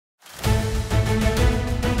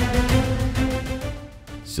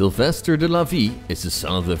Sylvester de La Vie is the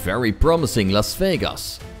son of the very promising Las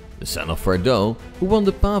Vegas, the son of Fardeau, who won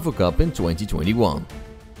the Pavo Cup in 2021.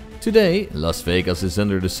 Today, Las Vegas is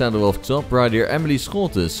under the saddle of top rider Emily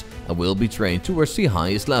Scholtes and will be trained towards the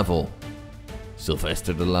highest level.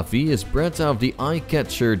 Sylvester de La Vie is bred out of the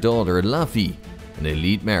eye-catcher daughter La Vie, an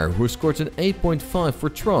elite mare who scored an 8.5 for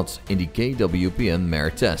trot in the KWPN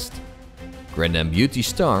mare test. Grandam Beauty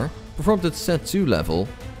Star performed at set 2 level,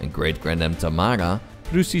 and Great Grandam Tamara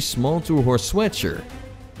produced the small 2-horse Swatcher.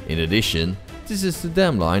 In addition, this is the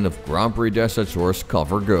dam line of Grand Prix Dressage horse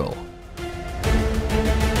Cover Girl.